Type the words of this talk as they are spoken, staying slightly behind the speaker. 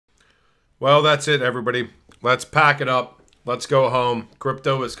Well, that's it, everybody. Let's pack it up. Let's go home.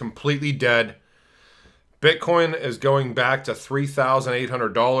 Crypto is completely dead. Bitcoin is going back to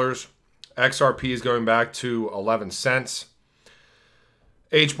 $3,800. XRP is going back to 11 cents.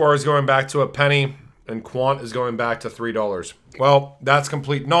 HBAR is going back to a penny. And Quant is going back to $3. Well, that's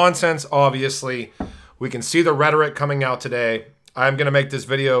complete nonsense, obviously. We can see the rhetoric coming out today. I'm going to make this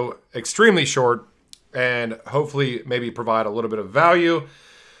video extremely short and hopefully maybe provide a little bit of value.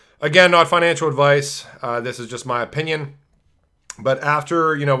 Again, not financial advice. This is just my opinion. But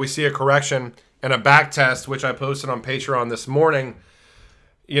after, we see a correction and a back test, which I posted on Patreon this morning,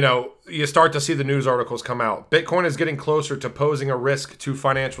 you start to see the news articles come out. Bitcoin is getting closer to posing a risk to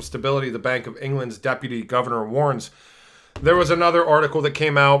financial stability, the Bank of England's deputy governor warns. There was another article that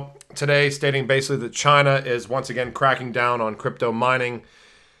came out today stating basically that China is once again cracking down on crypto mining.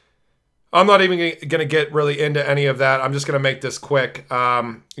 I'm not even going to get really into any of that. I'm just going to make this quick.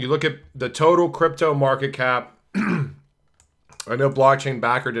 You look at the total crypto market cap. I know Blockchain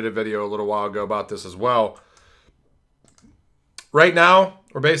Backer did a video a little while ago about this as well. Right now,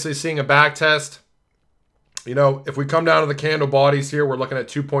 we're basically seeing a back test. If we come down to the candle bodies here, we're looking at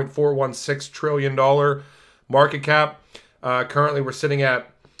 $2.416 trillion market cap. Currently, we're sitting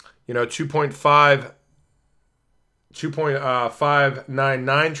at,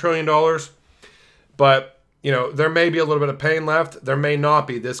 $2.599 trillion. But, there may be a little bit of pain left. There may not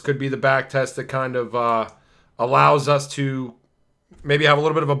be. This could be the back test that kind of allows us to maybe have a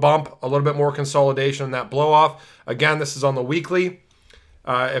little bit of a bump, a little bit more consolidation in that blow off. Again, this is on the weekly.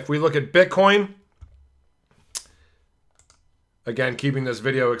 If we look at Bitcoin, again, keeping this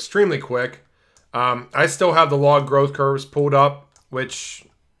video extremely quick, I still have the log growth curves pulled up, which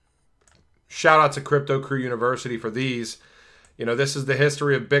shout out to Crypto Crew University for these. This is the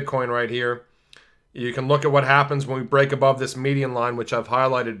history of Bitcoin right here. You can look at what happens when we break above this median line, which I've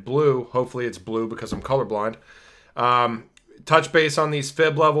highlighted blue. Hopefully it's blue because I'm colorblind. Touch base on these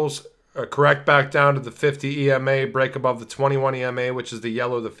fib levels, correct back down to the 50 EMA, break above the 21 EMA, which is the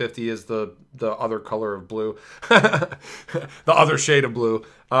yellow. The 50 is the other color of blue, the other shade of blue.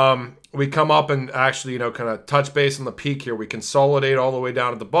 We come up and actually, kind of touch base on the peak here. We consolidate all the way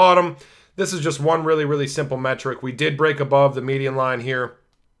down at the bottom. This is just one really, really simple metric. We did break above the median line here,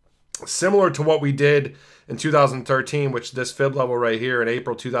 similar to what we did in 2013, which this fib level right here in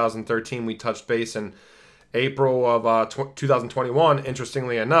April 2013, we touched base in April of 2021,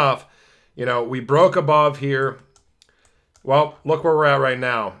 interestingly enough. We broke above here. Well, look where we're at right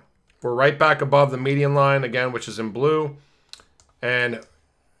now. We're right back above the median line again, which is in blue. And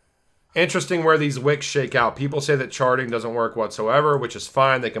interesting where these wicks shake out. People say that charting doesn't work whatsoever, which is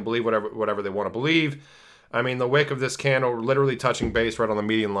fine. They can believe whatever they want to believe. I mean, the wick of this candle literally touching base right on the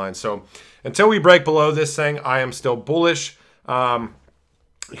median line. So until we break below this thing, I am still bullish. You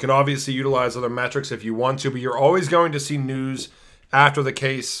can obviously utilize other metrics if you want to, but you're always going to see news after the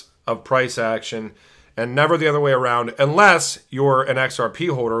case of price action and never the other way around, unless you're an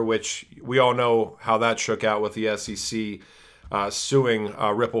XRP holder, which we all know how that shook out with the SEC suing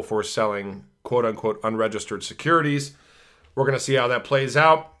Ripple for selling quote-unquote unregistered securities. We're going to see how that plays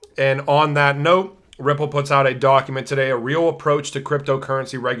out. And on that note, Ripple puts out a document today, a real approach to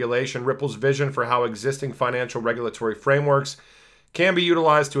cryptocurrency regulation, Ripple's vision for how existing financial regulatory frameworks can be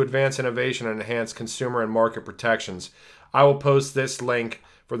utilized to advance innovation and enhance consumer and market protections. I will post this link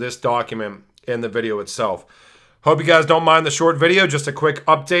for this document in the video itself. Hope you guys don't mind the short video. Just a quick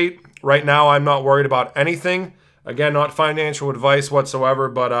update. Right now, I'm not worried about anything. Again, not financial advice whatsoever,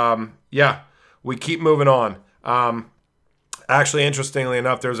 but yeah, we keep moving on. Actually, interestingly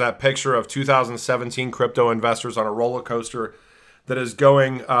enough, there's that picture of 2017 crypto investors on a roller coaster that is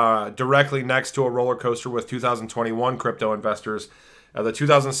going directly next to a roller coaster with 2021 crypto investors. The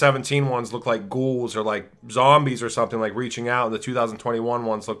 2017 ones look like ghouls or like zombies or something, like reaching out, and the 2021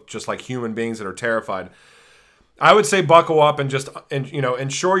 ones look just like human beings that are terrified. I would say buckle up and just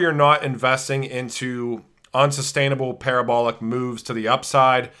ensure you're not investing into unsustainable parabolic moves to the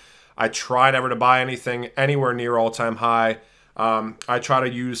upside. I try never to buy anything anywhere near all-time high. I try to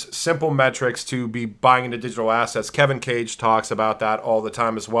use simple metrics to be buying into digital assets. Kevin Cage talks about that all the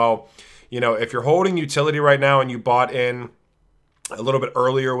time as well. If you're holding utility right now and you bought in a little bit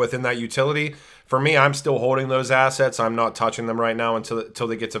earlier within that utility, for me, I'm still holding those assets. I'm not touching them right now until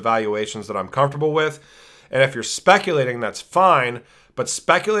they get to valuations that I'm comfortable with. And if you're speculating, that's fine. But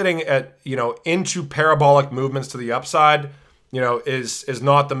speculating at, into parabolic movements to the upside, is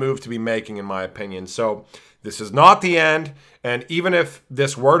not the move to be making, in my opinion. So this is not the end. And even if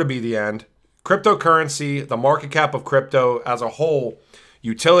this were to be the end, cryptocurrency, the market cap of crypto as a whole,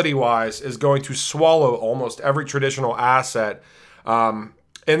 utility-wise, is going to swallow almost every traditional asset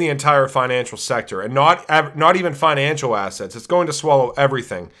in the entire financial sector, and not even financial assets. It's going to swallow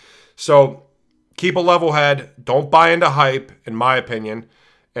everything. So keep a level head. Don't buy into hype, in my opinion,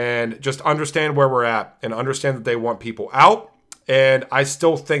 and just understand where we're at and understand that they want people out. And I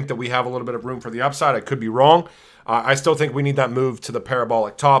still think that we have a little bit of room for the upside. I could be wrong. I still think we need that move to the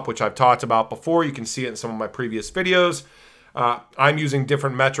parabolic top, which I've talked about before. You can see it in some of my previous videos. I'm using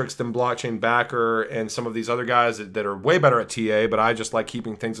different metrics than Blockchain Backer and some of these other guys that are way better at TA, but I just like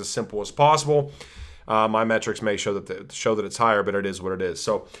keeping things as simple as possible. My metrics may show that it's higher, but it is what it is.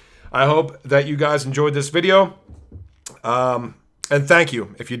 So I hope that you guys enjoyed this video. And thank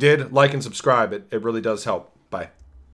you. If you did, like and subscribe. It really does help.